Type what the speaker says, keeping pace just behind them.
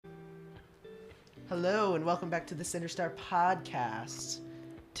Hello and welcome back to the Cinderstar Podcast.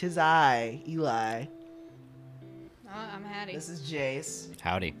 Tis I, Eli. I'm Hattie. This is Jace.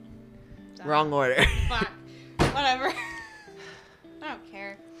 Howdy. Sorry. Wrong order. Fuck. Whatever. I don't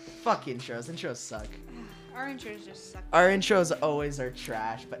care. Fuck intros. Intros suck. Our intros just suck. Our intros always are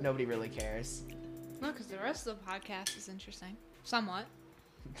trash, but nobody really cares. No, because the rest of the podcast is interesting. Somewhat.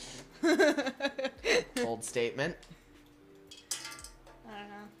 Bold statement. I don't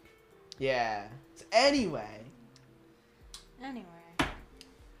know. Yeah. So anyway, Alright.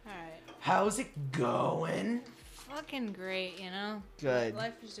 how's it going? Fucking great, you know? Good.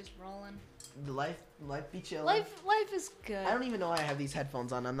 Life is just rolling. Life be chilling. Life is good. I don't even know why I have these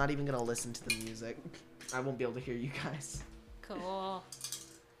headphones on. I'm not even gonna listen to the music. I won't be able to hear you guys. Cool.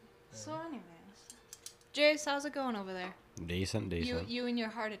 So anyways. Jace, how's it going over there? Decent. You and your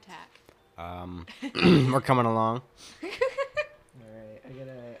heart attack. We're coming along. Alright, I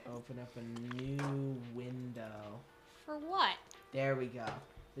gotta open up a new window. For what? There we go.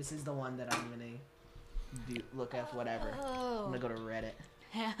 This is the one that I'm gonna look at whatever. I'm Oh. gonna go to Reddit.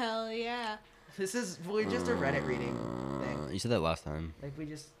 Hell yeah. We're just a Reddit reading thing. You said that last time. Like we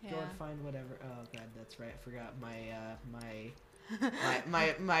just go Yeah. and find whatever. Oh god, that's right. I forgot my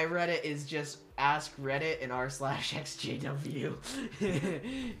Reddit is just ask Reddit and r/xjw.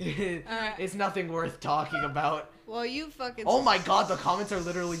 Alright. It's nothing worth talking about. Well, you fucking. Oh my god, the comments are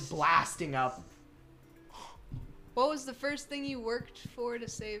literally blasting up. What was the first thing you worked for to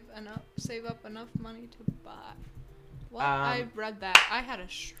save up enough money to buy? What? I read that. I had a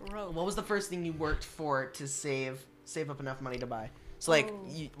stroke. What was the first thing you worked for to save up enough money to buy? So like,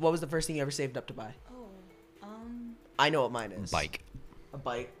 Oh. what was the first thing you ever saved up to buy? Oh, I know what mine is. Bike. A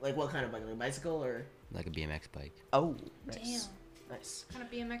bike. Like what kind of bike? Like a bicycle or? Like a BMX bike. Oh, nice. damn. Nice. What kind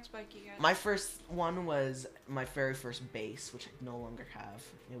of BMX bike you got? My first one was my very first base, which I no longer have.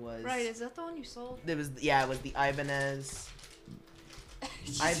 It was. Right, is that the one you sold? It was the Ibanez. Ibanez.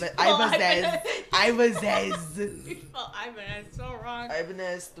 Ibanez. You spelled Ibanez so wrong.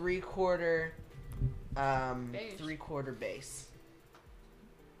 Ibanez 3/4. Base. 3/4 base.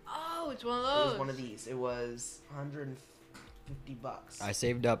 Oh, it's one of It those. was one of these. It was $150. I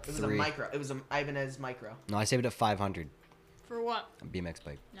saved up It was 3. a micro. It was an Ibanez micro. No, I saved up 500. For what? A BMX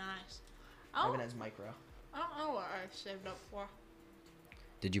bike. Nice. I don't Ibanez micro. know what I saved up for.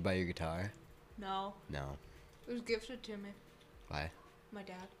 Did you buy your guitar? No, No. it was gifted to me. Why? My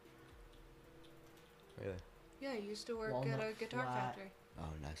dad. Really? Yeah, he used to work Walnut at a guitar Flat. factory. Oh,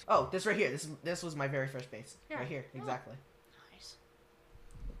 nice. Oh, this right here. This was my very first base. Here. Right here. Oh. Exactly. Nice.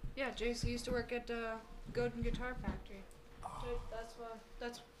 Yeah, Jace used to work at Godin Guitar Factory.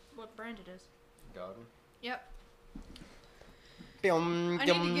 That's what brand it is. Garden. Yep. I need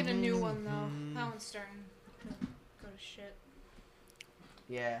to get a new one though. That one's starting to go to shit.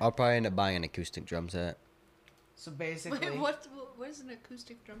 Yeah. I'll probably end up buying an acoustic drum set. So basically, Wait, what is an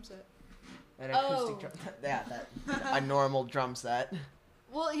acoustic drum set? an acoustic Oh. drum. Yeah, a normal drum set.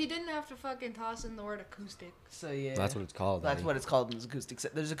 Well, he didn't have to fucking toss in the word acoustic. So yeah. That's what it's called. That's what it's called in this acoustic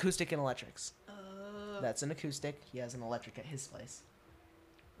set. There's acoustic and electrics. Uh, That's an acoustic. He has an electric at his place.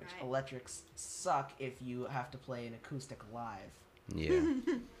 Which Right. electrics suck if you have to play an acoustic live. Yeah.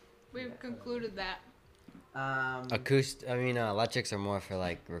 We've concluded that. Electrics are more for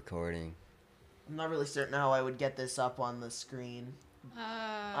like recording. I'm not really certain how I would get this up on the screen.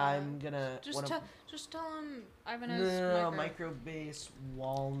 I'm gonna. Just tell him Ibanez No, micro. micro bass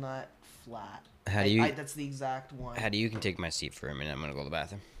walnut flat. How do you? That's the exact one. How do you can take my seat for a minute? I'm gonna go to the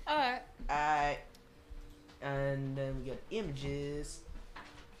bathroom. Alright. And then we get images.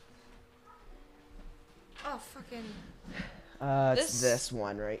 Oh fucking. It's this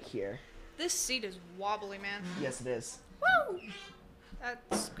one right here. This seat is wobbly, man. Yes, it is. Woo!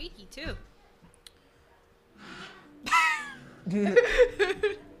 That's squeaky too.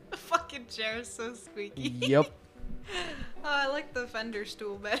 The fucking chair is so squeaky. Yep. Oh, I like the Fender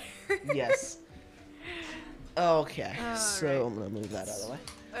stool better. Yes. Okay, All so right. I'm gonna move that out of the way.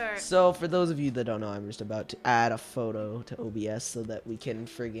 Alright. So for those of you that don't know, I'm just about to add a photo to OBS so that we can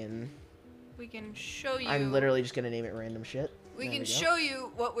friggin'. We can show you. I'm literally just gonna name it random shit. We There can go. show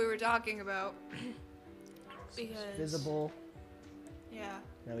you what we were talking about. So it's Because. visible. Yeah.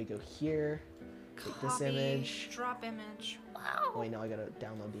 Now we go here. Take this Copy, image. Drop image. Oh Wow. wait, now I gotta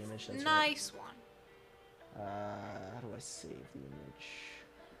download the image. That's right. Nice one. How do I save the image?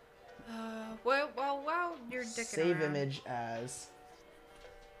 Wow, you're dicking Save around. image as.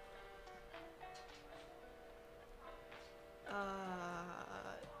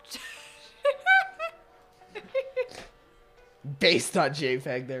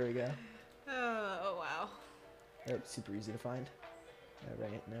 Base.jpg. There we go. Oh wow. That's super easy to find.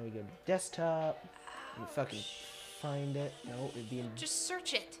 Alright, now we go to desktop. You fucking find it. No, it'd be in... Just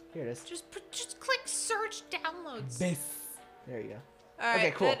search it. Here it is. Just click search downloads. There you go. All right,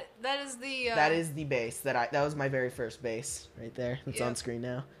 Okay, cool. That is the. That is the base that was my very first base right there. It's Yep. on screen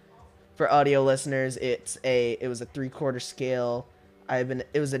now. For audio listeners, it was a 3/4 scale.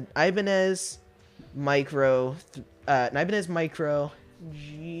 It was an Ibanez Micro. Ibanez Micro.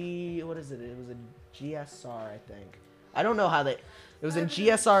 What is it? It was a GSR, I think. I don't know how they. It was in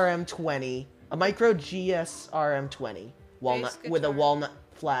GSR M20, a Micro GSR M20 walnut with a guitar. walnut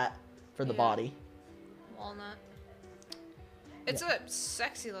flat for the Yeah. body. Walnut. It's a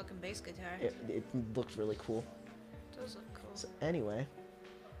sexy looking bass guitar. It looked really cool. It does look cool. So anyway,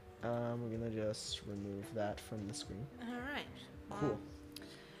 we're gonna just remove that from the screen. All right. Cool.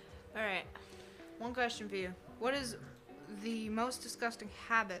 All right. One question for you. What is the most disgusting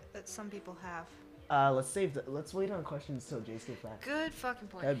habit that some people have? Let's wait on questions till Jace gets back. Good fucking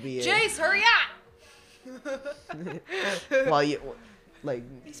point. That'd be it. Jace, hurry up! While you, like,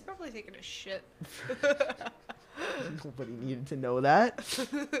 He's probably taking a shit. nobody needed to know that.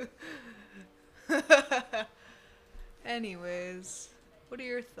 Anyways, what are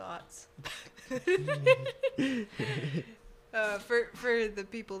your thoughts? For the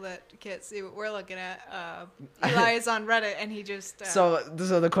people that can't see what we're looking at, Eli is on Reddit and he just. So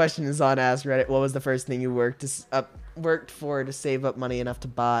the question is on Ask Reddit. What was the first thing you worked for to save up money enough to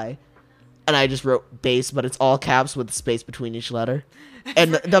buy? And I just wrote base, but it's all caps with a space between each letter.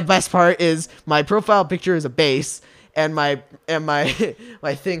 And the best part is my profile picture is a bass, and my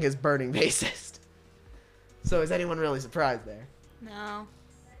my thing is burning bassist. So is anyone really surprised there? No.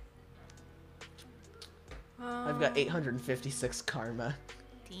 I've got 856 karma.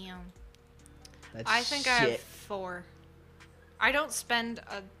 Damn. That's I think shit. I have 4. I don't spend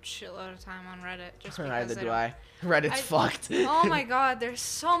a shitload of time on Reddit just because Neither do don't- I. Reddit's fucked. Oh my god, there's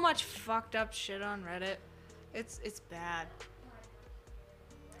so much fucked up shit on Reddit. It's bad.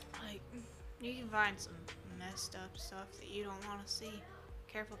 Like, you can find some messed up stuff that you don't want to see.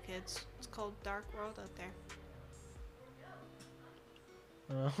 Careful, kids. It's called Dark World out there.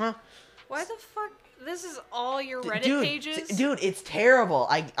 Uh-huh. Why the fuck? This is all your Reddit Dude, pages? Dude, it's terrible.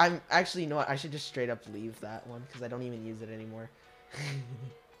 I'm actually, you know what? I should just straight up leave that one because I don't even use it anymore.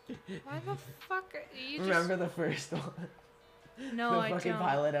 Why the fuck? You just... Remember the first one? No, The I fucking don't.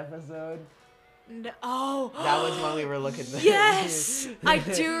 pilot episode? No. Oh. That was when we were looking. Yes, I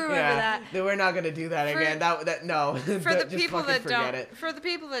do remember that. We're not gonna do that again. No. For the Just people fucking that forget don't, it. for the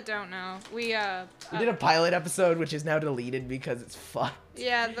people that don't know, we did a pilot episode which is now deleted because it's fucked.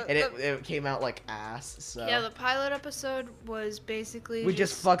 yeah, And it came out like ass. So yeah, the pilot episode was basically we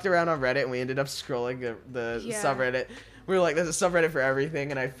just fucked around on Reddit and we ended up scrolling the Yeah. subreddit. We were like, there's a subreddit for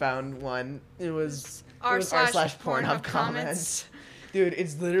everything, and I found one. It was r/Pornhub comments. Dude,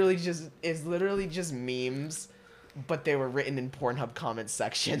 it's literally just memes, but they were written in Pornhub comment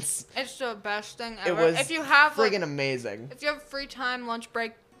sections. It's the best thing It ever. was If you have friggin' amazing. if you have free time, lunch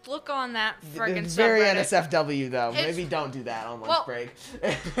break, look on that friggin' It's very subreddit. NSFW though. It's- Maybe don't do that on lunch Well- break.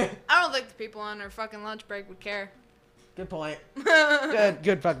 I don't think the people on their fucking lunch break would care. Good point.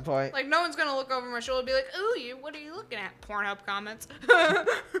 Good fucking point. Like, no one's gonna look over my shoulder and be like, ooh, what are you looking at? Pornhub comments.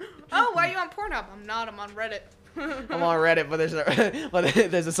 Oh, why are you on Pornhub? I'm not, I'm on Reddit. I'm on Reddit, but there's a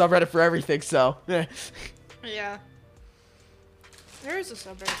subreddit for everything, so. Yeah. There is a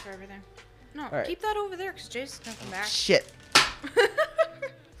subreddit for everything. No, Alright. keep that over there, because Jason's gonna come back. Shit.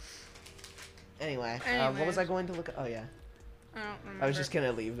 Anyway, what was Anyways. I going to look at? Oh, yeah. I don't remember. I was just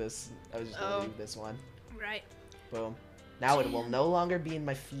gonna leave this. I was just gonna Oh. leave this one. Right. Boom. Now it will no longer be in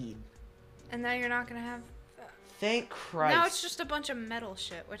my feed. And now you're not gonna have... Thank Christ. Now it's just a bunch of metal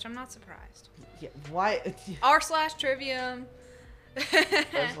shit, which I'm not surprised. Yeah, why? r/Trivium.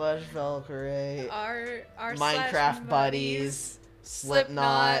 /Valkyrie. R Minecraft buddies.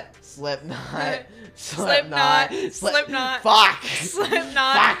 Slipknot. Slipknot. Slipknot. Slipknot. Fuck.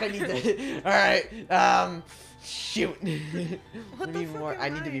 Slipknot. Fuck. I need to. All right. Shoot. What I the need fuck more. am I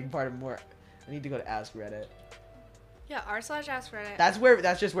need to be I? part of more. I need to go to Ask Reddit. Yeah, r/AskReddit.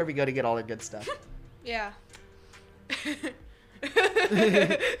 That's just where we go to get all the good stuff. Yeah.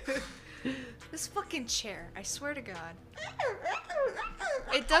 This fucking chair, I swear to God.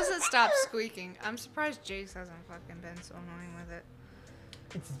 It doesn't stop squeaking. I'm surprised Jace hasn't fucking been so annoying with it.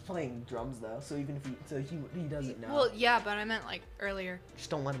 It's playing drums though, so even if he doesn't know. Well, yeah, but I meant like earlier. Just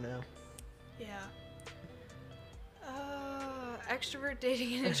don't let him know. Yeah. Extrovert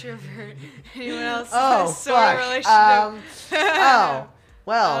dating an introvert. Anyone else? Oh, Sort of fuck. relationship. Oh,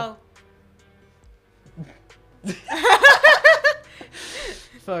 well.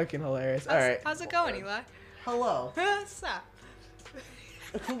 Fucking hilarious. All right. How's it going, Eli? Hello. Stop.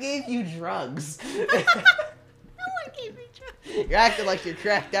 Who gave you drugs? No one gave me drugs. You're acting like you're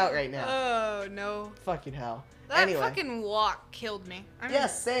cracked out right now. Oh no. Fucking hell. That Anyway. fucking walk killed me. I'm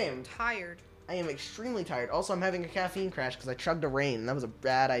Yes, same. tired. I am extremely tired. Also, I'm having a caffeine crash because I chugged a rain. And that was a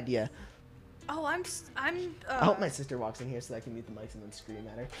bad idea. Oh, I'm. I hope my sister walks in here so that I can mute the mics and then scream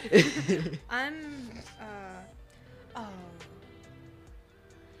at her. Oh.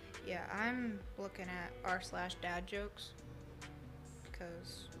 Yeah, I'm looking at r/dad jokes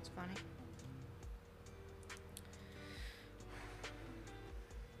because it's funny.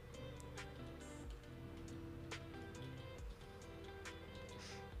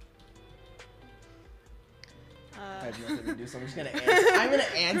 I have nothing to do, so I'm just gonna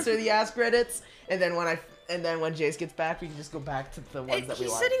answer the Ask Reddits, and then when Jace gets back, we can just go back to the ones that we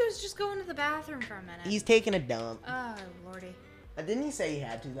He like. said he was just going to the bathroom for a minute. He's taking a dump. Oh, lordy. Didn't he say he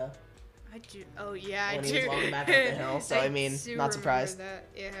had to though? I do. Oh, yeah, I When do. he was walking back up the hill, so I mean, do not surprised. remember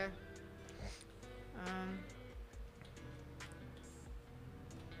that, yeah.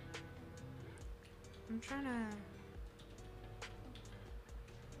 I'm trying to...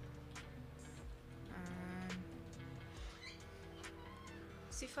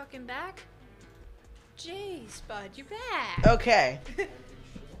 Is he fucking back? Jeez, bud, you're back. Okay.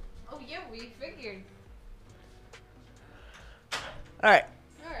 Oh, yeah, we figured. All right.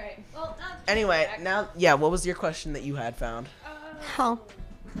 Alright. Well, not Anyway, back. now, yeah. What was your question that you had found?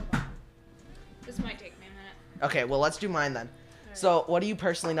 This might take me a minute. Okay. Well, let's do mine then. So, what are you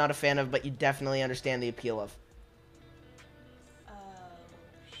personally not a fan of, but you definitely understand the appeal of? I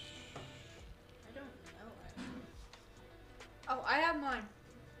don't know. Oh, I have mine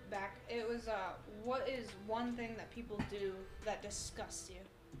back. It was, what is one thing that people do that disgusts you?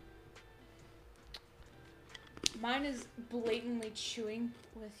 Mine is blatantly chewing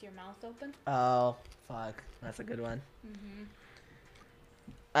with your mouth open. Oh, fuck. That's a good one. Mm-hmm.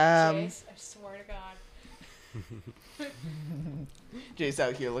 Jace, Jace, I swear to God. Jace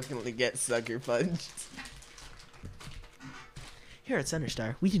out here looking to get sucker punched. Here at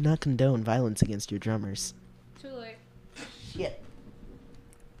Centerstar, we do not condone violence against your drummers. Too late. Shit.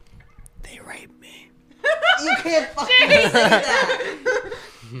 They raped me. You can't fucking say that.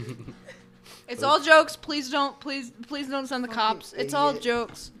 It's all jokes. Please don't send the cops. It's all idiot.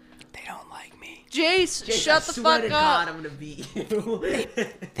 jokes. They don't like me. Jace, Jace, shut I the swear fuck to up. God, I'm gonna beat you.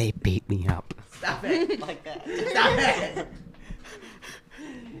 They beat me up. Stop it. Like that. Stop it.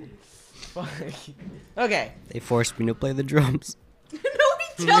 Fuck. Okay. They forced me to play the drums. No,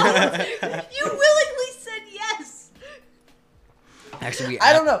 we don't. You willingly said yes. Actually,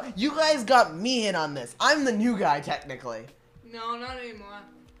 I don't know. You guys got me in on this. I'm the new guy, technically. No, not anymore.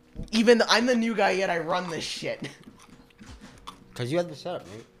 Even though I'm the new guy, yet I run this shit. Because you had the setup,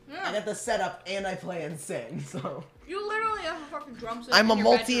 right? I Yeah. got the setup and I play and sing, so. You literally have a fucking drum set. I'm a in your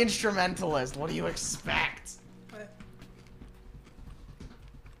bedroom. multi-instrumentalist. What do you expect?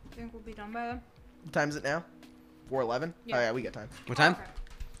 Think we'll be done by then? What time is it now? 4:11? Yeah. Oh yeah, we got time. What time?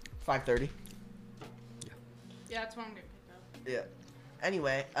 Okay. 5:30. Yeah, that's when I'm getting picked up. Yeah.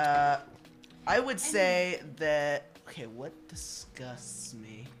 Anyway, I would say that. Okay, what disgusts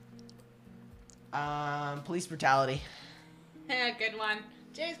me? Police brutality. Yeah, good one.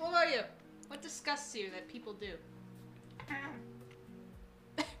 Jace, what about you? What disgusts you that people do?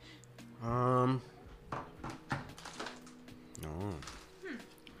 No.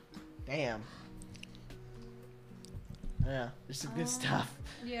 Damn. Yeah, there's some good stuff.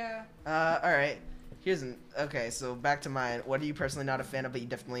 Yeah. Alright. Okay, so back to mine. What are you personally not a fan of, but you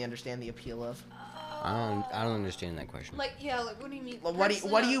definitely understand the appeal of? I don't understand that question. Like, yeah, like, what do you mean?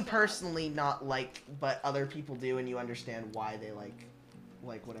 What do you personally not like, but other people do, and you understand why they like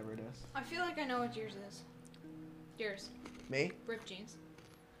whatever it is? I feel like I know what yours is. Yours. Me? Ripped jeans.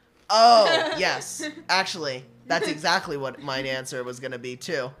 Oh, yes. Actually, that's exactly what my answer was gonna be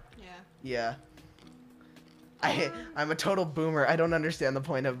too. Yeah. Yeah. I'm a total boomer. I don't understand the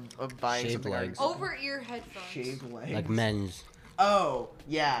point of buying Shaved something. legs. Over-ear headphones. Shaved legs. Like men's. Oh,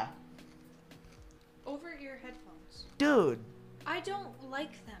 yeah. Over-ear headphones. Dude, I don't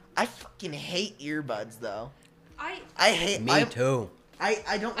like them. I fucking hate earbuds though. I hate Me too.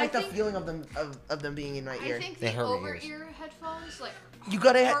 I don't like the think- feeling of them being in my ear. think They the hurt my ears. over-ear headphones, like, You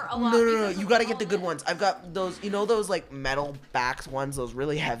gotta hurt a lot no. because You of gotta all get the good that. ones. I've got those. You know those like metal backs ones, those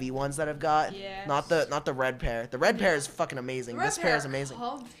really heavy ones that I've got. Yes. Not the red pair. The red pair is fucking amazing. The red This pair is amazing.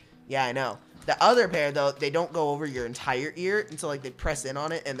 comfy. Yeah, I know. The other pair though, they don't go over your entire ear until like they press in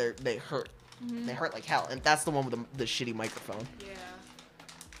on it and they hurt. Mm-hmm. They hurt like hell. And that's the one with the shitty microphone. Yeah.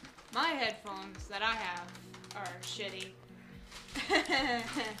 My headphones that I have are shitty.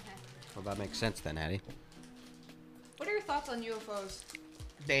 Well, that makes sense then, Hattie. What are your thoughts on UFOs?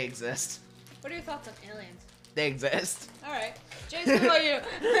 They exist. What are your thoughts on aliens? They exist. All right, Jason, what about you?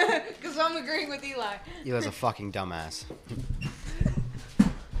 Because I'm agreeing with Eli. You was a fucking dumbass.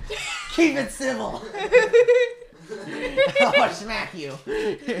 Keep it civil. I'll smack you.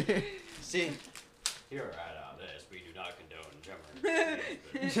 See, you're right on this. We do not condone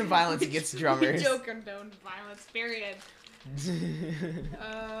drummers. Violence against drummers. We don't condone violence, period.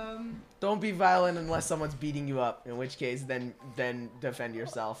 Don't be violent unless someone's beating you up. In which case, then defend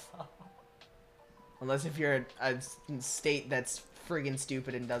yourself. Unless if you're a state that's friggin'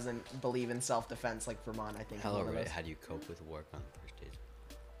 stupid and doesn't believe in self-defense, like Vermont, I think. Hello, Ray. How do you cope with work on the first days?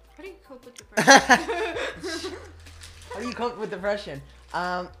 How do you cope with depression? How do you cope with depression?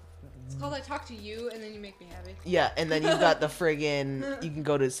 It's called I talk to you and then you make me happy. Yeah, and then you've got the friggin', you can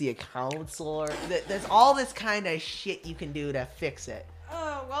go to see a counselor. There's all this kind of shit you can do to fix it.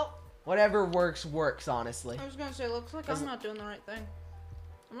 Oh, well. Whatever works, honestly. I was gonna say, looks like I'm not doing the right thing.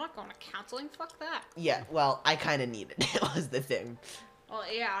 I'm not going to counseling, fuck that. Yeah, well, I kind of need it. It was the thing. Well,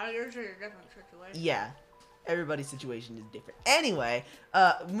 yeah, yours are a different situation. Yeah. Everybody's situation is different. Anyway,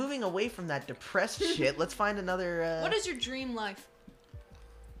 moving away from that depressed shit, let's find another, What is your dream life?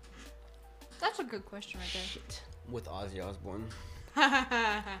 That's a good question right there. Shit. With Ozzy Osbourne.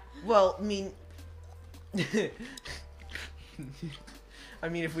 Well, I mean... I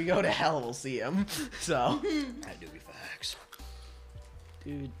mean, if we go to hell, we'll see him. So... That do be facts.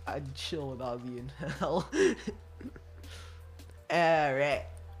 Dude, I'd chill with Ozzy in hell. Alright.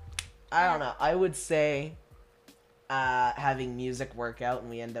 I don't know. I would say having music work out and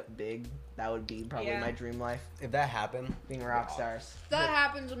we end up big. That would be probably my dream life. If that happened, Being rock stars. If that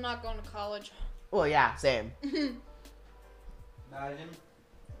happens, I'm not going to college. Well, yeah, same. imagine.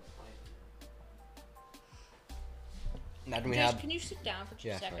 Imagine we Jace, have. can you sit down for 2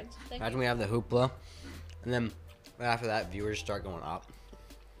 Yeah, sorry. seconds? Thank Imagine you. we have the hoopla, and then right after that, viewers start going up.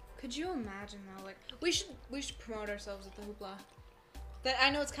 Could you imagine though? Like, we should promote ourselves at the hoopla. That I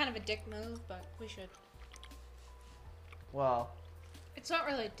know it's kind of a dick move, but we should. Well, It's not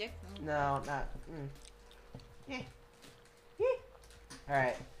really a dick move. no, not.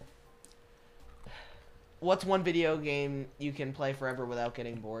 Alright. What's one video game you can play forever without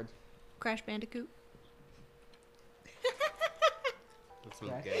getting bored? Crash Bandicoot. That's some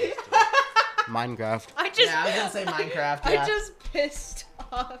Okay. good stuff. Minecraft. I just. Yeah, I was gonna say Minecraft, yeah. I just pissed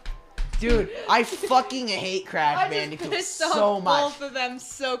off. Dude, I fucking hate Crash I just Bandicoot pissed so off much. both of them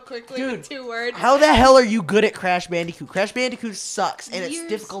so quickly Dude, with 2 words. How the hell are you good at Crash Bandicoot? Crash Bandicoot sucks, and it's Years-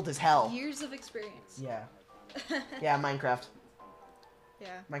 difficult as hell. Years of experience. Yeah. Yeah, Minecraft. Yeah.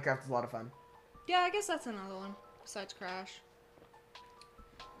 Minecraft is a lot of fun. Yeah, I guess that's another one besides Crash.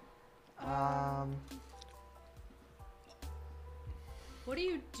 What do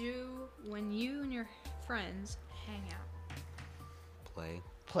you do when you and your friends hang out? Play.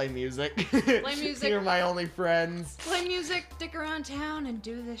 Music. Play music. You're my only friends. Play music, dick around town, and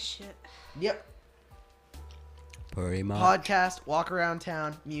do this shit. Yep. Pretty much. Podcast, walk around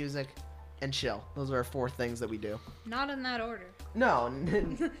town, music, and chill. Those are our 4 things that we do. Not in that order. No,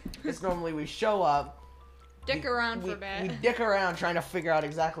 it's normally we show up. Dick around we, for bad. We dick around trying to figure out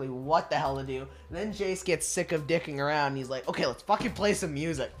exactly what the hell to do. And then Jace gets sick of dicking around and he's like, okay, let's fucking play some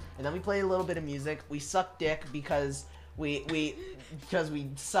music. And then we play a little bit of music. We suck dick because we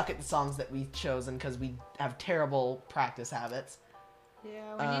suck at the songs that we've chosen because we have terrible practice habits.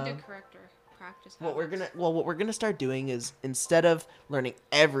 Yeah, we need to correct our practice What we're habits. gonna start doing is instead of learning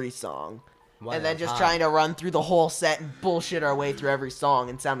every song One and at then a just time. trying to run through the whole set and bullshit our way through every song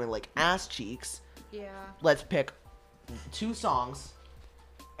and sounding like ass cheeks, Yeah. let's pick 2 songs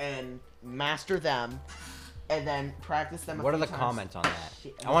and master them and then practice them. What are few the times. comments on that?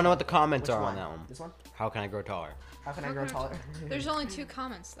 Shit, I want to know what the comments Which are one? on that one. This one? How can I grow taller? How can I grow taller? There's only 2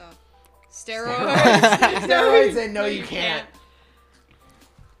 comments though. Steroids. Steroids. Steroids and no, you can't.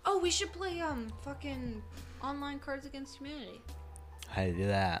 Oh, we should play fucking online Cards Against Humanity. How to do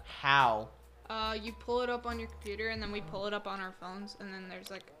that? How? You pull it up on your computer and then we pull it up on our phones and then there's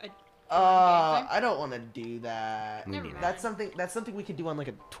like a I don't want to do that. Me Never neither. mind. That's something we could do on like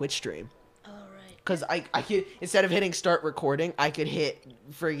a Twitch stream. Oh right. Cause I could, instead of hitting start recording, I could hit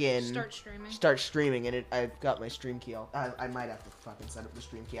friggin' Start streaming. streaming, and I've got my stream key. I might have to fucking set up the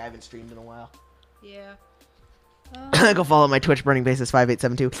stream key. I haven't streamed in a while. Yeah. Go follow my Twitch Burning Basis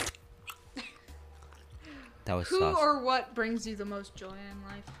 5872. That was Who sus. or what brings you the most joy in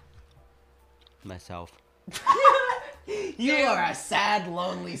life? Myself. You are a sad,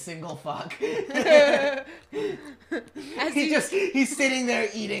 lonely single fuck. As he's sitting there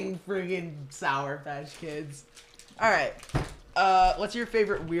eating friggin' Sour Patch Kids. All right, What's your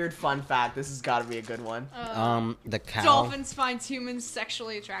favorite weird fun fact? This has got to be a good one. The cow. Dolphins finds humans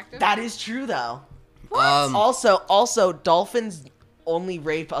sexually attractive. That is true, though. What? Also, dolphins only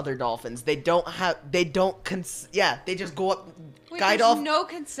rape other dolphins. They don't. They just go up. Wait, Guy there's dolphin. no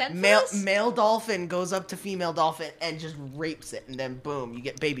consent for Male this? male dolphin goes up to female dolphin and just rapes it, and then boom, you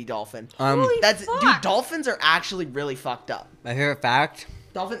get baby dolphin. Holy That's fuck. dude. Dolphins are actually really fucked up. My favorite fact.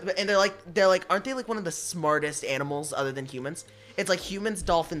 Dolphins, and they're like, aren't they like one of the smartest animals other than humans? It's like humans,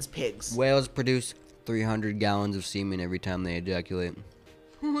 dolphins, pigs. Whales produce 300 gallons of semen every time they ejaculate.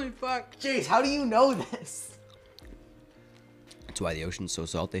 Holy fuck. Jace, how do you know this? That's why the ocean's so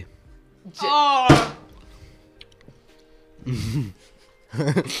salty. Oh.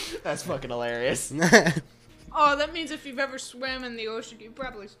 That's fucking hilarious. Oh, that means if you've ever swam in the ocean, you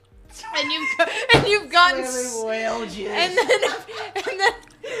probably and you've gotten Swimming whale jizz. and then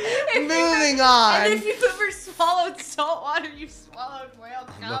if Moving you've, on. And if you've ever swallowed salt water, you swallowed whale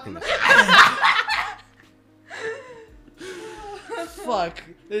looking cum. Fuck.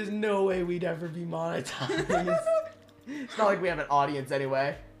 There's no way we'd ever be monetized. It's not like we have an audience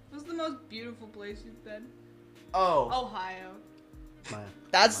anyway. What's the most beautiful place you've been? Oh, Ohio.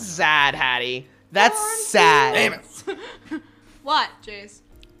 that's sad, Hattie. That's sad. Damn it. What, Jace?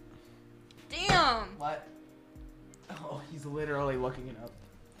 Damn. What? Oh, he's literally looking it up.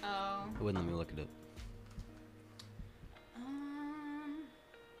 Oh. It wouldn't let me look it up.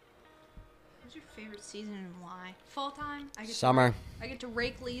 What's your favorite season and why? Fall time? Summer. I get to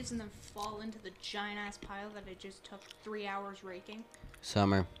rake leaves and then fall into the giant ass pile that I just took 3 hours raking.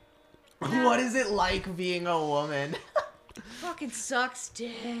 Summer. What is it like being a woman? Fucking sucks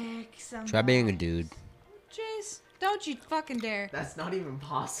dick. Try being a dude. Jace, don't you fucking dare. That's not even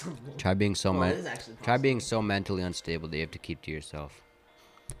possible. Try being so Well, it is actually Try being possible. so mentally unstable that you have to keep to yourself.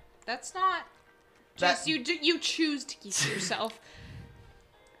 That's not. That- Jace, you choose to keep to yourself.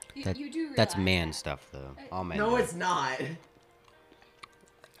 That- you do realize That's that. man stuff, though. All men. No, do. it's not.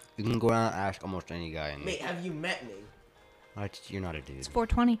 You can go around and ask almost any guy. And Mate, have you met me? you're not a dude. It's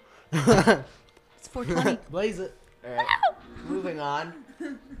 420. It's 420. Blaze it. Alright. Moving on.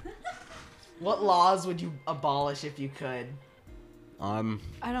 What laws would you abolish if you could? I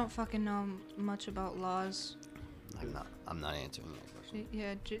don't fucking know much about laws. I'm not answering that question.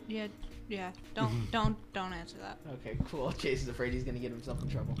 Yeah. Don't answer that. Okay, cool. Jason's afraid he's gonna get himself in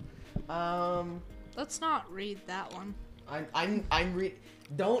trouble. Let's not read that one.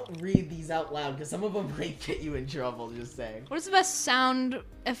 Don't read these out loud because some of them might get you in trouble. Just saying. What is the best sound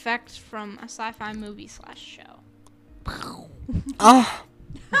effect from a sci-fi movie / show? Oh!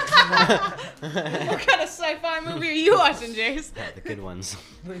 What kind of sci-fi movie are you watching, Jace? The good ones.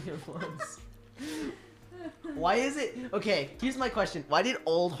 Why is it okay? Here's my question: why did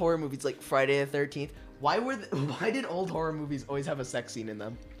old horror movies like Friday the 13th? Why did old horror movies always have a sex scene in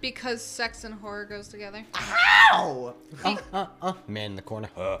them? Because sex and horror goes together. Ow! Man in the corner.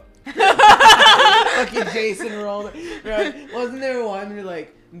 Fucking Jason rolled. Right? Wasn't there one where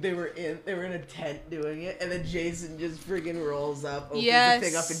like they were in a tent doing it, and then Jason just friggin' rolls up, opens the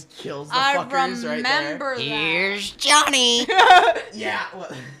thing up, and kills the fuckers right there. remember that. Here's Johnny. Yeah. Well,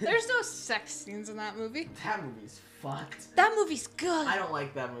 There's no sex scenes in that movie. that movie's fucked. That movie's good. I don't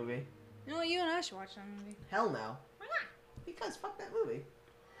like that movie. You know what? You and I should watch that movie. Hell no. Why not? Because fuck that movie.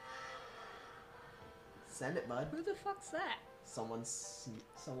 Send it, bud. Who the fuck's that? Someone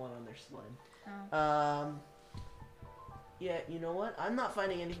on their sled. Oh. Yeah, you know what? I'm not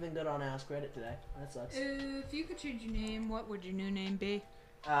finding anything good on Ask Reddit today. That sucks. If you could change your name, what would your new name be?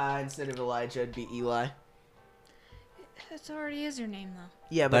 Instead of Elijah, it'd be Eli. It already is your name, though.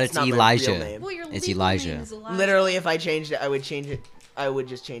 Yeah, But it's not my Elijah. real name. Well, your It's legal Elijah. name is Elijah. Literally, if I changed it, I would change it. I would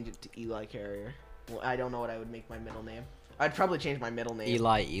just change it to Eli Carrier. Well, I don't know what I would make my middle name. I'd probably change my middle name.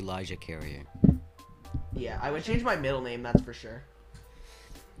 Elijah Carrier. Yeah, I would change my middle name. That's for sure.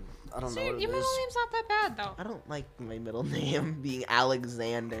 I don't So your middle name's not that bad, though. I don't like my middle name being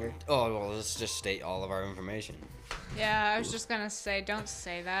Alexander. Oh, well, let's just state all of our information. Yeah, I was just gonna say, don't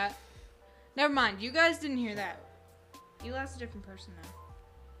say that. Never mind, you guys didn't hear that. Eli's a different person now.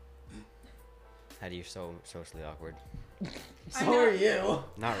 How do you so socially awkward? So know. are you.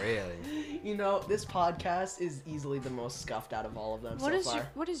 Not really. You know, this podcast is easily the most scuffed out of all of them so far.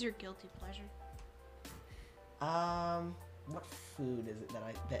 What is your guilty pleasure? What food is it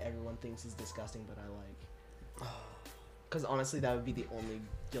that everyone thinks is disgusting but I like? Because honestly, that would be the only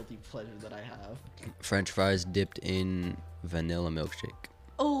guilty pleasure that I have. French fries dipped in vanilla milkshake.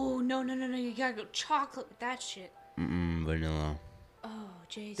 Oh no, you gotta go chocolate with that shit. Vanilla. Oh,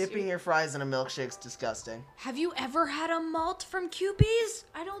 jeez. Dipping your fries in a milkshake's disgusting. Have you ever had a malt from QB's?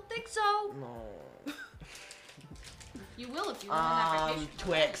 I don't think so. No. You will if you go on that vacation.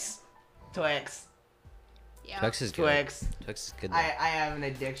 Twix. Yeah. Twix is good. Twix is good. Though. I have an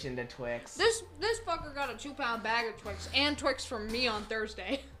addiction to Twix. This fucker got a 2-pound bag of Twix and Twix from me on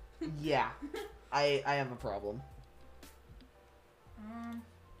Thursday. Yeah. I have a problem.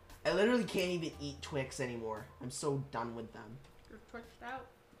 I literally can't even eat Twix anymore. I'm so done with them. You're Twixed out.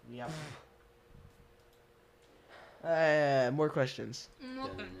 Yep. More questions.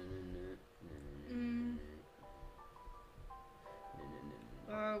 Okay.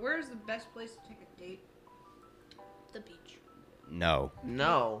 Where's the best place to take a date? The beach. No.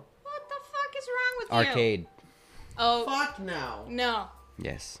 No. What the fuck is wrong with you? Arcade. Oh. Fuck no. No.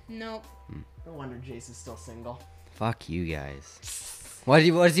 Yes. Nope. No wonder Jace is still single. Fuck you guys. What do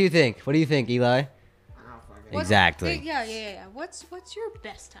you think? What do you think, Eli? I don't fucking Exactly. Yeah. What's your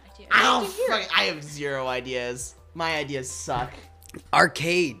best idea? I have zero ideas. My ideas suck.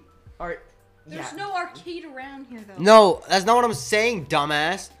 Arcade. There's no arcade around here though. No, that's not what I'm saying,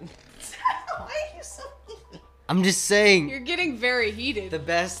 dumbass. Why are you so mean? I'm just saying You're getting very heated. the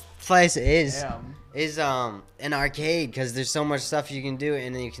best place is Damn. an arcade because there's so much stuff you can do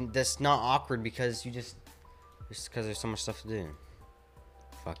and then you can. That's not awkward because because there's so much stuff to do.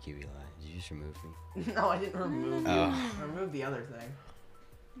 Fuck you, Eli. Did you just remove me? No, I didn't remove you. Oh. I removed the other thing.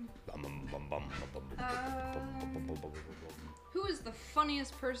 Who is the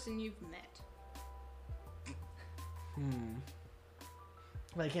funniest person you've met?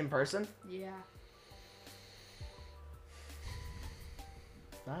 Like in person? Yeah.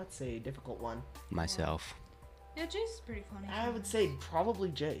 That's a difficult one. Myself. Yeah, Jace is pretty funny. I would say probably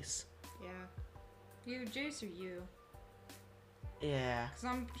Jace. Yeah. You, Jace, or you? Yeah. Cause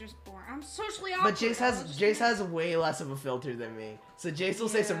I'm just boring. I'm socially awkward. But Jace has way less of a filter than me. So Jace will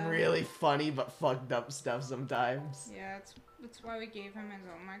say some Yeah. really funny but fucked up stuff sometimes. Yeah, that's why we gave him his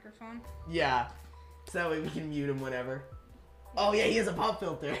own microphone. Yeah. So that way we can mute him whenever. Oh yeah, he has a pop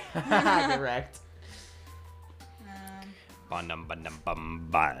filter. Correct.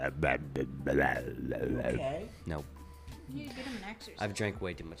 Okay. Nope. You need to get him an exercise. I've drank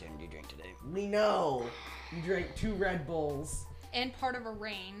way too much energy drink today. We know. You drank 2 Red Bulls. And part of a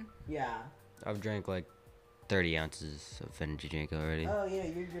rain. Yeah. I've drank like 30 ounces of energy drink already. Oh yeah,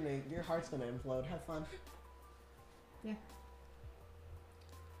 your heart's gonna implode. Have fun. Yeah.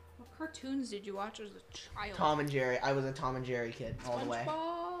 What cartoons did you watch as a child? Tom and Jerry. I was a Tom and Jerry kid all the way.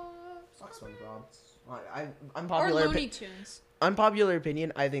 SpongeBob. Fuck SpongeBob. Or Unpopular Looney Tunes. unpopular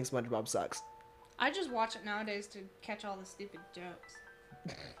opinion. I think SpongeBob sucks. I just watch it nowadays to catch all the stupid jokes.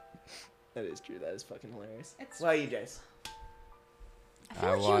 That is true. That is fucking hilarious. It's- What about you, Jace? I feel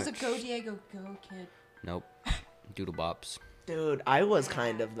I like he was a watch- Go Diego Go kid. Nope. Doodle Bops. Dude, I was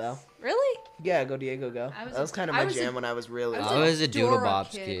kind of though. Really? Yeah, Go Diego Go. I was That was a- kind of I my was a- jam when I was really. I was I little. was a Doodle Dora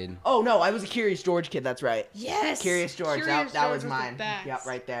Bops kid. kid. Oh no, I was a Curious George kid. That's right. Yes. Curious George. Curious that George was the mine. best. Yep,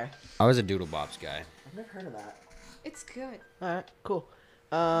 right there. I was a Doodle Bops guy. I've never heard of that. It's good. All right, cool.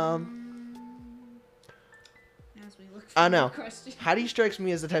 As we look for I know. more questions. Hattie strikes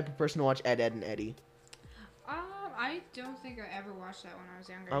me as the type of person to watch Ed, Ed, and Eddie. I don't think I ever watched that when I was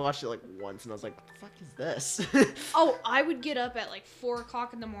younger. I watched it like once, and I was like, "What the fuck is this?" Oh, I would get up at like 4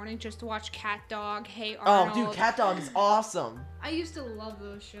 o'clock in the morning just to watch Cat Dog, Hey Oh, Arnold. dude, Cat Dog is awesome. I used to love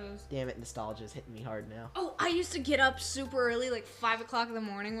those shows. Damn it, nostalgia is hitting me hard now. Oh, I used to get up super early, like 5 o'clock in the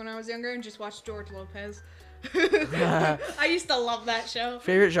morning when I was younger, and just watch George Lopez. I used to love that show.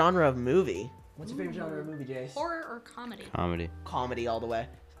 Favorite genre of movie? What's your favorite genre of movie, Jace? Horror or comedy? Comedy. Comedy all the way.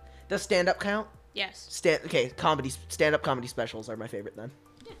 Does stand-up count? Yes. Stand-up comedy specials are my favorite then.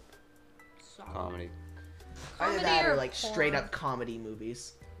 Solid. Comedy. Either Comedy that or or like straight horror? up comedy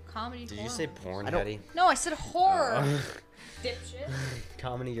movies. Comedy. Did you horror. say porn, I don't- Hetty? No, I said horror. Dipshit.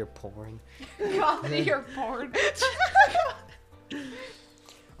 Comedy, you're porn. Comedy or porn. I'm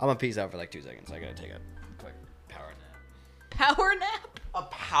gonna peace out for like 2 seconds. I gotta take a quick power nap. Power nap? A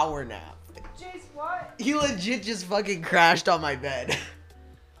power nap. Jace, what? He legit just fucking crashed on my bed.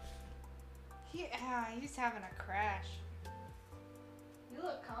 He's having a crash. You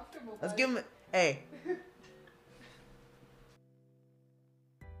look comfortable. Let's buddy. give him. Hey.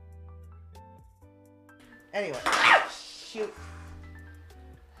 Anyway. Shoot.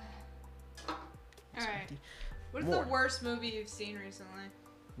 Alright. What's More. the worst movie you've seen recently?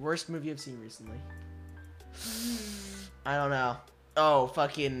 Worst movie I've seen recently. I don't know. Oh,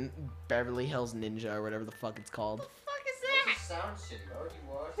 fucking Beverly Hills Ninja or whatever the fuck it's called. What the fuck is that? Sound shitty. Why would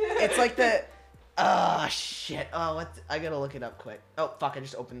you watch? It's like the. Ah, shit. Oh, what? I gotta look it up quick. Oh, fuck. I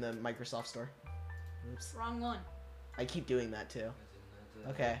just opened the Microsoft store. Oops. Wrong one. I keep doing that too.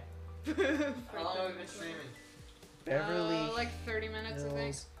 Okay. How long have we been streaming? Beverly Like 30 minutes, I think.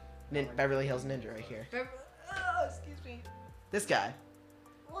 Hills. Beverly Hills Ninja right here. Oh, excuse me. This guy.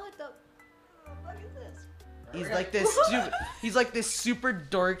 What the fuck is this? He's like this. He's like this super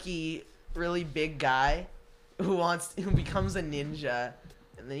dorky, really big guy who becomes a ninja,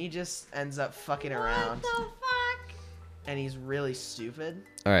 and then he just ends up fucking around. What the fuck? And he's really stupid.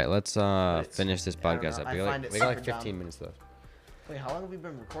 All right, let's It's- finish this I don't podcast know. up. I We got find like, it we got like super 15 dumb. minutes left. Wait, how long have we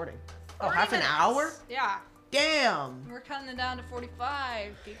been recording? Oh, 40 half an minutes. hour? Yeah. Damn. We're cutting it down to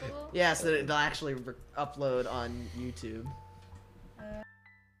 45, people. Yeah, so they'll actually upload on YouTube.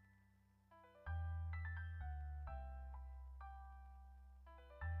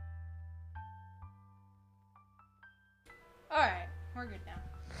 Alright, we're good now.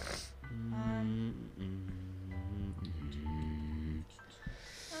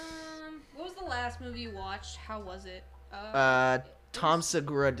 What was the last movie you watched? How was it? Tom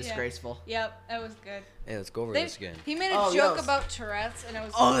Segura, Disgraceful. Yep, that was good. Hey, let's go over They- this again. He made a Oh, joke yes. about Tourette's, and it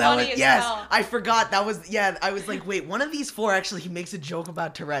was Oh, that funny was as yes. hell. I forgot that was yeah. I was like, wait, one of these four actually he makes a joke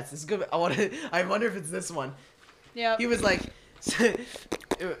about Tourette's. This is good. I wonder if it's this one. Yep. He was like,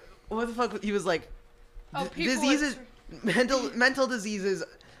 what the fuck? He was like, Oh, people diseases, mental diseases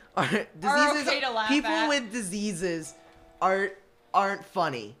are diseases. okay to laugh people at. with diseases aren't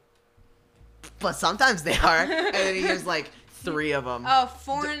funny, but sometimes they are. And then he was like three of them. Oh,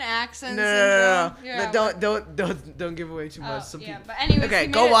 foreign accent No. syndrome. Yeah, Don't give away too much. Oh, Some yeah, people. but anyways, Okay,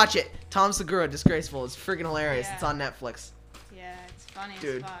 he go made it- watch it. Tom Segura, Disgraceful. It's freaking hilarious. Yeah. It's on Netflix. Yeah, it's funny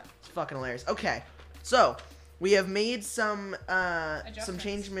Dude, as fuck. it's fucking hilarious. Okay, so we have made some Adjustments.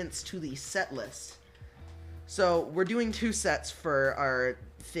 changements to the set list. So we're doing 2 sets for our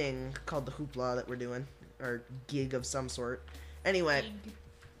thing called the Hoopla that we're doing, our gig of some sort. Anyway,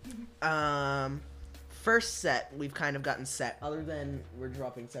 first set we've kind of gotten set. Other than we're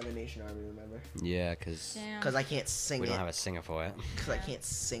dropping Seven Nation Army, remember? Yeah, because Damn. Because I can't sing we it. don't have a singer for it. Because I can't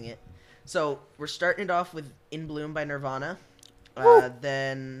sing it. So we're starting it off with In Bloom by Nirvana.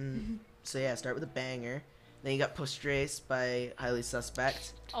 Then, so yeah, start with a banger. Then you got Postrace by Highly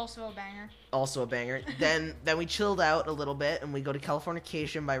Suspect, Also a banger. also a banger. then we chilled out a little bit and we go to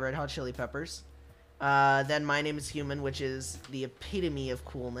Californication by Red Hot Chili Peppers. Then My Name Is Human, which is the epitome of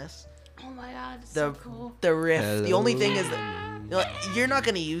coolness. Oh my god, it's The so cool. the riff. The only thing is Hello. that you know, you're not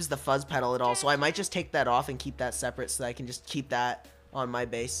gonna use the fuzz pedal at all, so I might just take that off and keep that separate, so that I can just keep that on my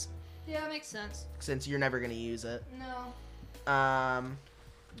bass, Yeah, makes sense. since you're never gonna use it. No.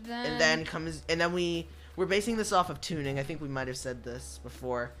 And then we're basing this off of tuning. I think we might have said this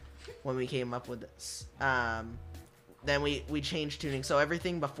before when we came up with this. Then we changed tuning, so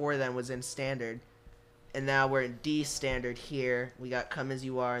everything before then was in standard, and now we're in D standard here. We got Come As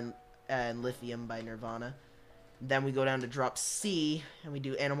You Are and Lithium by Nirvana. Then we go down to drop C, and we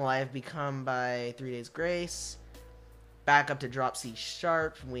do Animal I Have Become by 3 Days Grace. Back up to drop C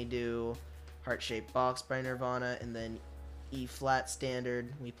sharp, and we do Heart Shaped Box by Nirvana, and then E flat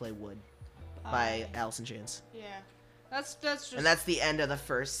standard, we play Wood by Alice in Chains. Yeah. That's just. And that's the end of the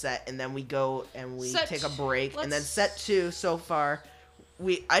first set, and then we go and we Set take a t- break, and then let's- set 2 so far.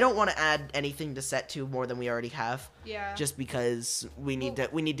 I don't want to add anything to set 2 more than we already have, Yeah. just because we need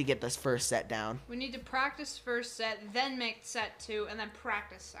to get this first set down. We need to practice first set, then make set 2, and then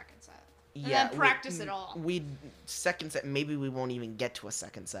practice second set. And Yeah, then practice it all. We second set, maybe we won't even get to a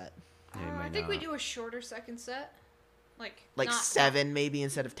second set, Yeah, you I might think we not. do a shorter second set. Like like not- 7 maybe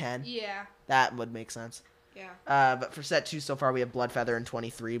instead of 10. Yeah. That would make sense. Yeah. But for set 2 so far, we have Bloodfeather and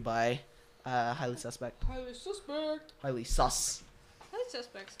 23 by Highly Suspect. Highly suspect. Highly sus. Highly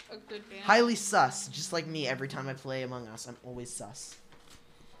suspect's a good band. Highly sus. Just like me, every time I play Among Us, I'm always sus.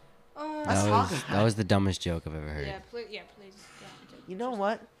 Oh. Let's talk about That was the dumbest joke I've ever heard. Yeah. Please. Don't. You know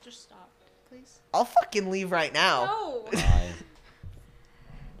what? Just stop, please. I'll fucking leave right now. No. Bye.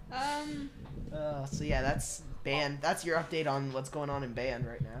 So yeah, that's band. That's your update on what's going on in band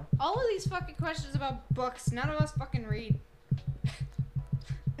right now. All of these fucking questions about books, none of us fucking read.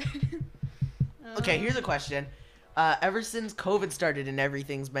 Okay, here's a question. Ever since COVID started and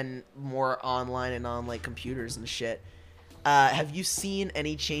everything's been more online and on like computers and shit, have you seen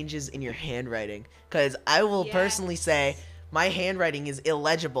any changes in your handwriting? Because I will personally say my handwriting is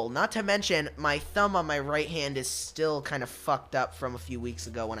illegible. Not to mention my thumb on my right hand is still kind of fucked up from a few weeks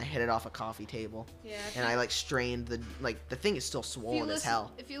ago when I hit it off a coffee table. Yeah. And I like strained the thing is still swollen as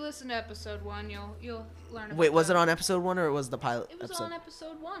hell. If you listen to episode 1, you'll learn. About Wait, was that. it on episode 1 or it was the pilot It was episode? on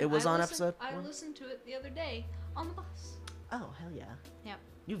episode 1. It was I on listened- episode I 1? listened to it the other day on the bus. Oh, hell yeah. Yep.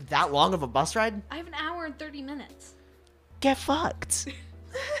 You have that long of a bus ride? I have an hour and 30 minutes. Get fucked.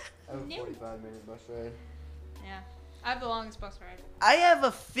 I have a 45-minute bus ride. Yeah. I have the longest bus ride. I have a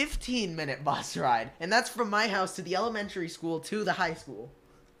 15-minute bus ride, and that's from my house to the elementary school to the high school.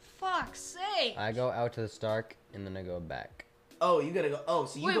 fuck's sake. I go out to the Stark and then I go back. Oh, you gotta go. Oh,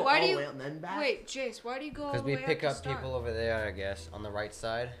 so you Wait, go why all do the you- way out and then back? Wait, Jace, why do you go all Because the we way pick up up to start? people over there, I guess, on the right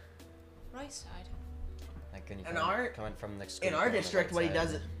side. Right side. Like when you In come- our- coming from the school. In you our go on the district, right what he side.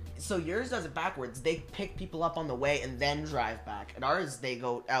 does it. So yours does it backwards. They pick people up on the way and then drive back. And ours, they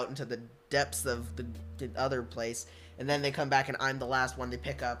go out into the depths of the other place, and then they come back, and I'm the last one they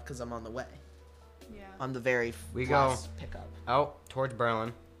pick up because I'm on the way. Yeah. I'm the very We go- last pickup. Out towards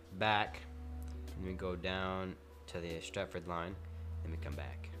Berlin, back, and we go down to the Stratford line, and we come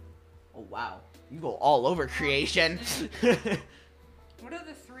back. Oh wow, you go all over creation. What are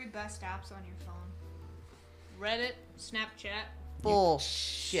the 3 best apps on your phone? Reddit, Snapchat.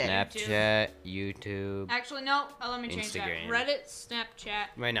 Bullshit. Snapchat, YouTube. Actually, no. Let me change Instagram. that. Reddit, Snapchat,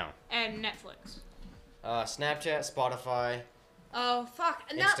 Wait, no. and Netflix. Snapchat, Spotify, Oh fuck.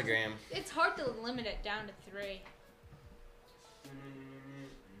 No, Instagram. it's hard to limit it down to 3.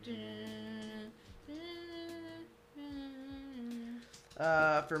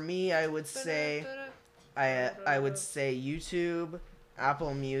 For me, I would say I would say YouTube,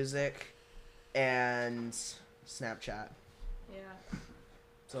 Apple Music, and Snapchat. Yeah.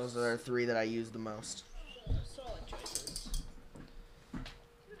 Those are the 3 that I use the most. Solid choices.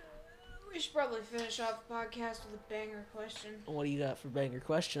 We should probably finish off the podcast with a banger question. What do you got for banger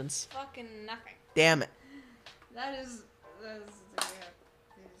questions? Fucking nothing. Damn it. That is the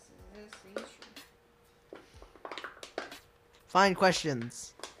issue. Fine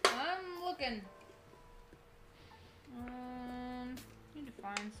questions. I'm looking. Need to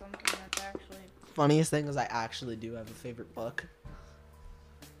find something that's actually. Funniest thing is I actually do have a favorite book.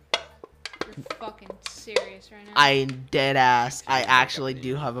 You're fucking serious right now. I dead ass. I Actually break up actually with do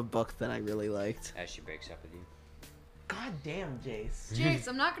you. have a book that I really liked. As she breaks up with you. God damn, Jace. Jace,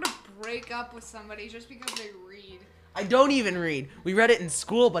 I'm not gonna break up with somebody just because they read. I don't even read. We read it in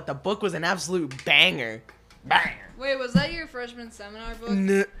school, but the book was an absolute banger. Banger. Wait, was that your freshman seminar book?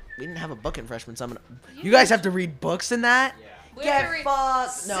 We didn't have a book in freshman seminar. You guys have to read books in that? Yeah. We have to Get read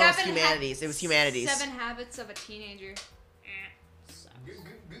fucked. No, it's 7 humanities. It was humanities. 7 Habits of a Teenager. Sucks.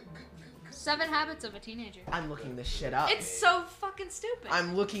 7 Habits of a Teenager. I'm looking this shit up. It's so fucking stupid.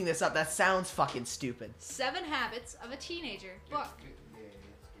 I'm looking this up. That sounds fucking stupid. 7 Habits of a Teenager book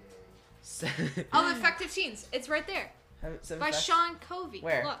Seven of Effective Teens. It's right there by facts? Sean Covey.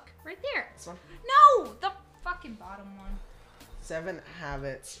 Where? Look, right there. This one? No, the fucking bottom one. 7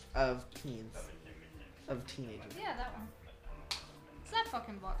 Habits of Teens. Of Teenagers. Yeah, that one. It's that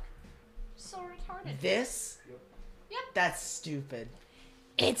fucking book. So retarded. This? Yep. That's stupid.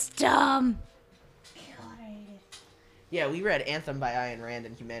 It's dumb. Yeah, we read Anthem by Ayn Rand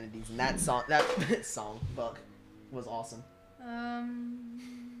in humanities, and that song, book, was awesome.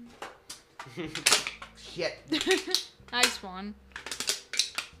 Shit. Nice one.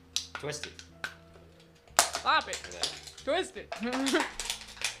 Twisted. Stop it. Twist it.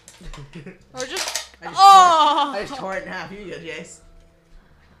 Or just. I just Oh! I just tore it in half. Here you go, Jace.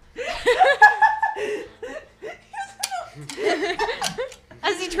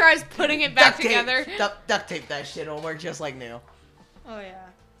 As he tries putting it back together. Duct tape that shit. It'll work just like new. Oh yeah.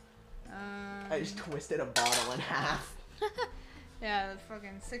 I just twisted a bottle in half. Yeah, the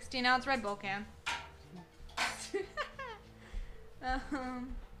fucking 16-ounce Red Bull can. Yeah.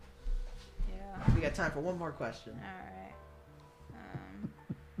 We got time for one more question. Alright.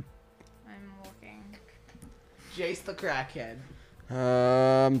 I'm looking. Jace the crackhead.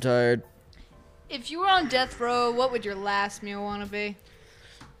 I'm tired. If you were on death row, what would your last meal want to be?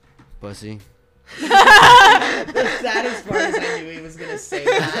 Pussy. The saddest part is I knew he was gonna say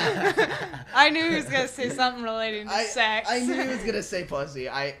that. I knew he was gonna say something related to sex. I knew he was gonna say pussy.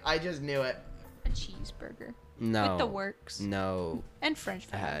 I just knew it. A cheeseburger. No. With the works. No. And french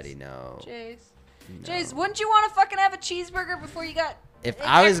fries. Patty, no. Jace. No. Jace, wouldn't you want to fucking have a cheeseburger before you got If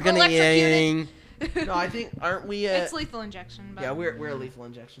I was gonna eat anything, No, I think aren't we? It's lethal injection, but Yeah, we're a lethal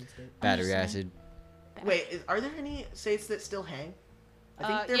injection state. battery saying. acid. Wait, are there any states that still hang? I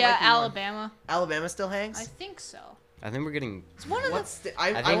think there yeah, might be one. Alabama. Alabama still hangs. I think so. I think we're getting. It's one of What's the. I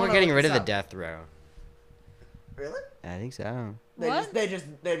I think we're wanna getting look rid of this the up. death row. Really? I think so. What? They're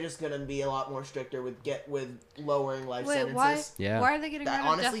just gonna be a lot more stricter with lowering life Wait, sentences. why? Yeah. Why are they getting That, rid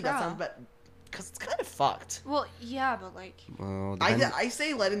of honestly, death that row? sounds bad. Because it's kind of fucked. Well, yeah, but like. Well, I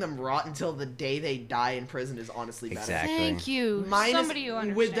say letting them rot until the day they die in prison is honestly better. Exactly. Thank you. Minus, Somebody who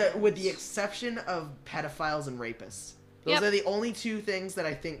understands. with the exception of pedophiles and rapists. Those Yep. are the only 2 things that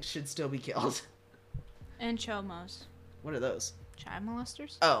I think should still be killed. And chomos. What are those? Child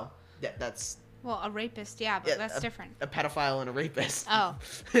molesters? Oh, yeah, that's Well, a rapist, yeah, but Yeah, that's different. A pedophile and a rapist. Oh.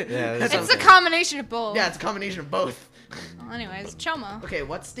 Yeah, that's It's a something. combination of both. Yeah, it's a combination of both. Well, anyways, Choma. Okay,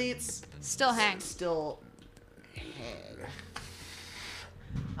 what states Still hang. still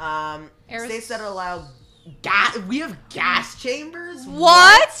Aris- states that allow gas? We have gas chambers.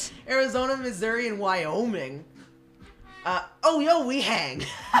 What? Arizona, Missouri, and Wyoming. We hang.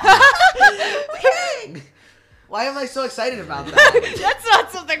 We hang. Why am I so excited about that? That's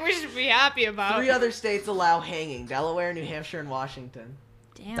not something we should be happy about. 3 other states allow hanging: Delaware, New Hampshire, and Washington.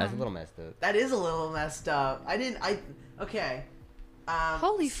 Damn. That's a little messed up. That is a little messed up. Okay.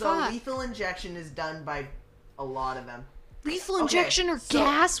 Holy so fuck. lethal injection is done by a lot of them. Lethal Okay, injection or so-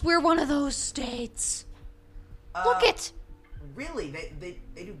 gas? We're one of those states. Look it. Really? They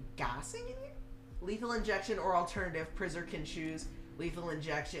do gassing in here? Lethal injection or alternative. Prisoner can choose lethal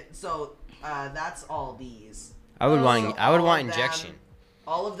injection. So that's all these. I would So want all of them- injection.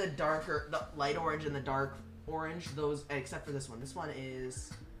 All of the light orange and the dark orange, those except for this one. This one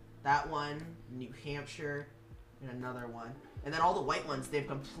is that one, New Hampshire, and another one. And then all the white ones, they've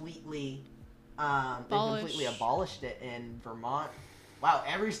completely abolished it in Vermont. Wow,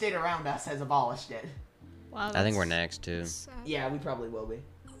 every state around us has abolished it. Wow, I think we're next too. Yeah, we probably will be.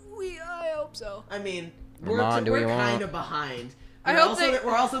 I hope so. I mean, Vermont, do we're we want- kind of behind. I We're hope also, they-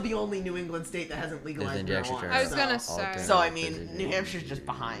 we're also the only New England state that hasn't legalized injection marijuana. term. I was so- gonna say. So I mean, New Hampshire's just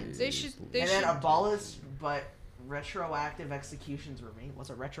behind. They should. And then abolish, but retroactive executions remain. What's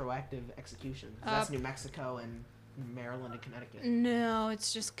a retroactive execution? That's New Mexico and Maryland and Connecticut. No,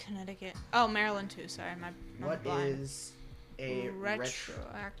 it's just Connecticut. Oh, Maryland too. Sorry, I'm What blind. is a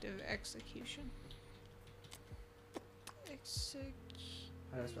retroactive execution?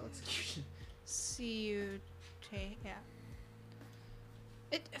 How do I spell execution? C-U-T. Yeah.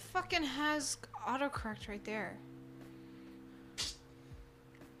 It fucking has autocorrect right there.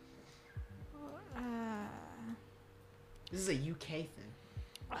 This is a UK thing.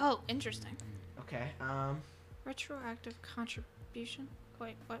 Oh, interesting. Okay. Retroactive contribution.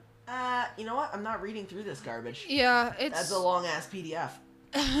 Wait, what? You know what? I'm not reading through this garbage. Yeah, it's. That's a long ass PDF.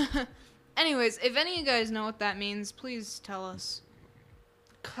 Anyways, if any of you guys know what that means, please tell us.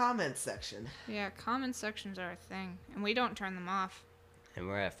 Comment section. Yeah, comment sections are a thing, and we don't turn them off. And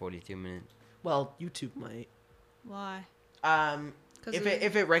we're at 42 minutes. Well, YouTube might. Why?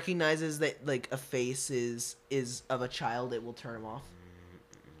 If it recognizes that like a face is of a child, it will turn them off.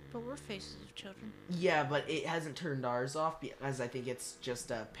 But we're faces of children. Yeah, but it hasn't turned ours off because I think it's just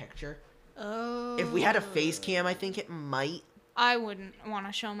a picture. Oh. If we had a face cam, I think it might. I wouldn't want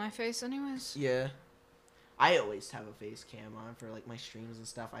to show my face anyways. Yeah. I always have a face cam on for like my streams and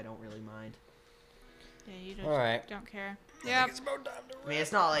stuff. I don't really mind. Yeah, you don't, Alright. don't care. Yeah. I mean,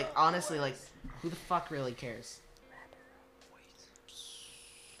 it's not like, honestly, like, who the fuck really cares?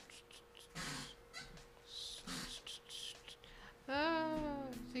 I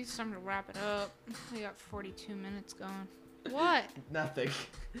think it's time to wrap it up. We got 42 minutes going. What? Nothing.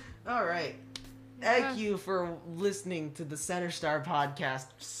 All right. Yeah. Thank you for listening to the Center Star podcast.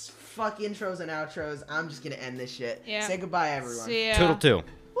 Fuck intros and outros. I'm just gonna end this shit. Yeah. Say goodbye, everyone. See ya. Toodle 2.